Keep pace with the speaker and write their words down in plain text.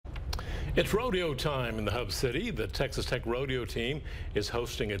It's rodeo time in the Hub City. The Texas Tech rodeo team is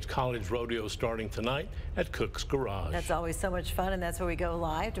hosting its college rodeo starting tonight at Cook's Garage. That's always so much fun, and that's where we go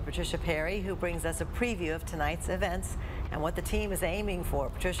live to Patricia Perry, who brings us a preview of tonight's events and what the team is aiming for.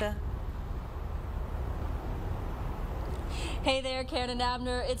 Patricia? Hey there, Karen and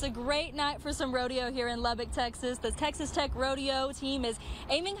Abner. It's a great night for some rodeo here in Lubbock, Texas. The Texas Tech rodeo team is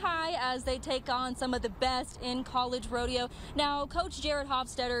aiming high as they take on some of the best in college rodeo. Now, Coach Jared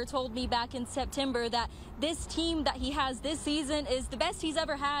Hofstetter told me back in September that this team that he has this season is the best he's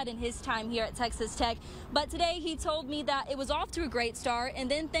ever had in his time here at Texas Tech. But today he told me that it was off to a great start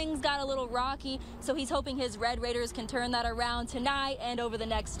and then things got a little rocky. So he's hoping his Red Raiders can turn that around tonight and over the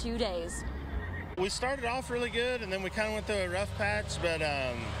next 2 days. We started off really good, and then we kind of went through a rough patch, but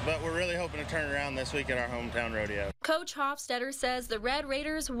we're really hoping to turn around this week at our hometown rodeo. Coach Hofstetter says the Red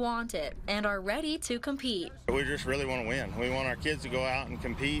Raiders want it and are ready to compete. We just really want to win. We want our kids to go out and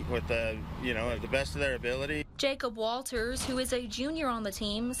compete with the best of their ability. Jacob Walters, who is a junior on the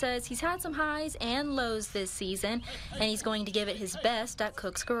team, says he's had some highs and lows this season, and he's going to give it his best at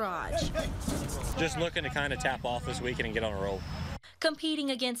Cook's Garage. Just looking to kind of tap off this weekend and get on a roll. Competing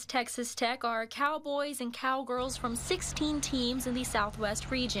against Texas Tech are cowboys and cowgirls from 16 teams in the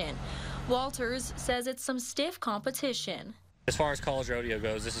Southwest region. Walters says it's some stiff competition. As far as college rodeo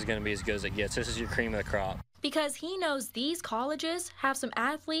goes, this is going to be as good as it gets. This is your cream of the crop. Because he knows these colleges have some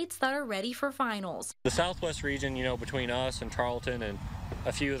athletes that are ready for finals. The Southwest region, between us and Tarleton and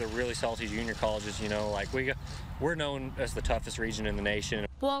a few of the really salty junior colleges, we're known as the toughest region in the nation.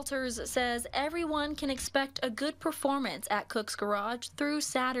 Walters says everyone can expect a good performance at Cook's Garage through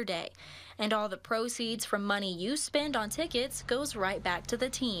Saturday, and all the proceeds from money you spend on tickets goes right back to the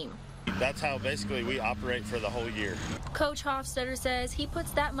team. That's how basically we operate for the whole year. Coach Hofstetter says he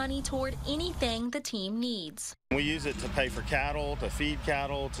puts that money toward anything the team needs. We use it to pay for cattle, to feed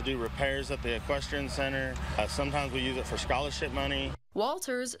cattle, to do repairs at the equestrian center. Sometimes we use it for scholarship money.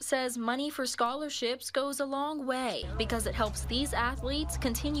 Walters says money for scholarships goes a long way because it helps these athletes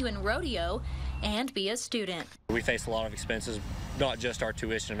continue in rodeo and be a student. We face a lot of expenses, not just our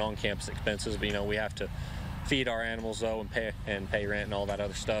tuition and on-campus expenses, but we have to feed our animals though and pay rent and all that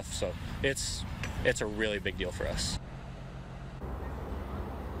other stuff. So it's a really big deal for us.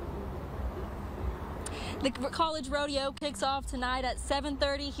 The college rodeo kicks off tonight at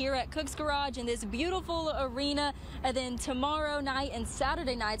 7:30 here at Cook's Garage in this beautiful arena. And then tomorrow night and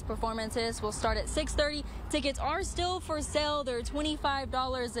Saturday night's performances will start at 6:30. Tickets are still for sale. They're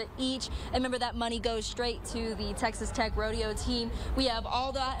 $25 each. And remember, that money goes straight to the Texas Tech rodeo team. We have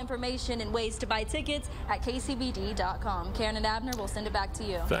all that information and ways to buy tickets at kcbd.com. Karen and Abner, we'll send it back to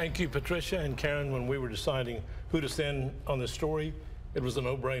you. Thank you, Patricia. And Karen, when we were deciding who to send on this story, it was a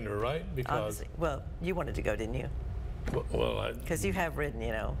no-brainer, right? Because obviously. Well, you wanted to go, didn't you? Well, because you have ridden,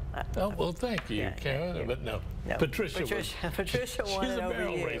 oh, well, thank you, yeah, Karen. yeah. But no, Patricia she's wanted a over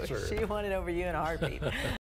barrel you. racer. She wanted over you in a heartbeat.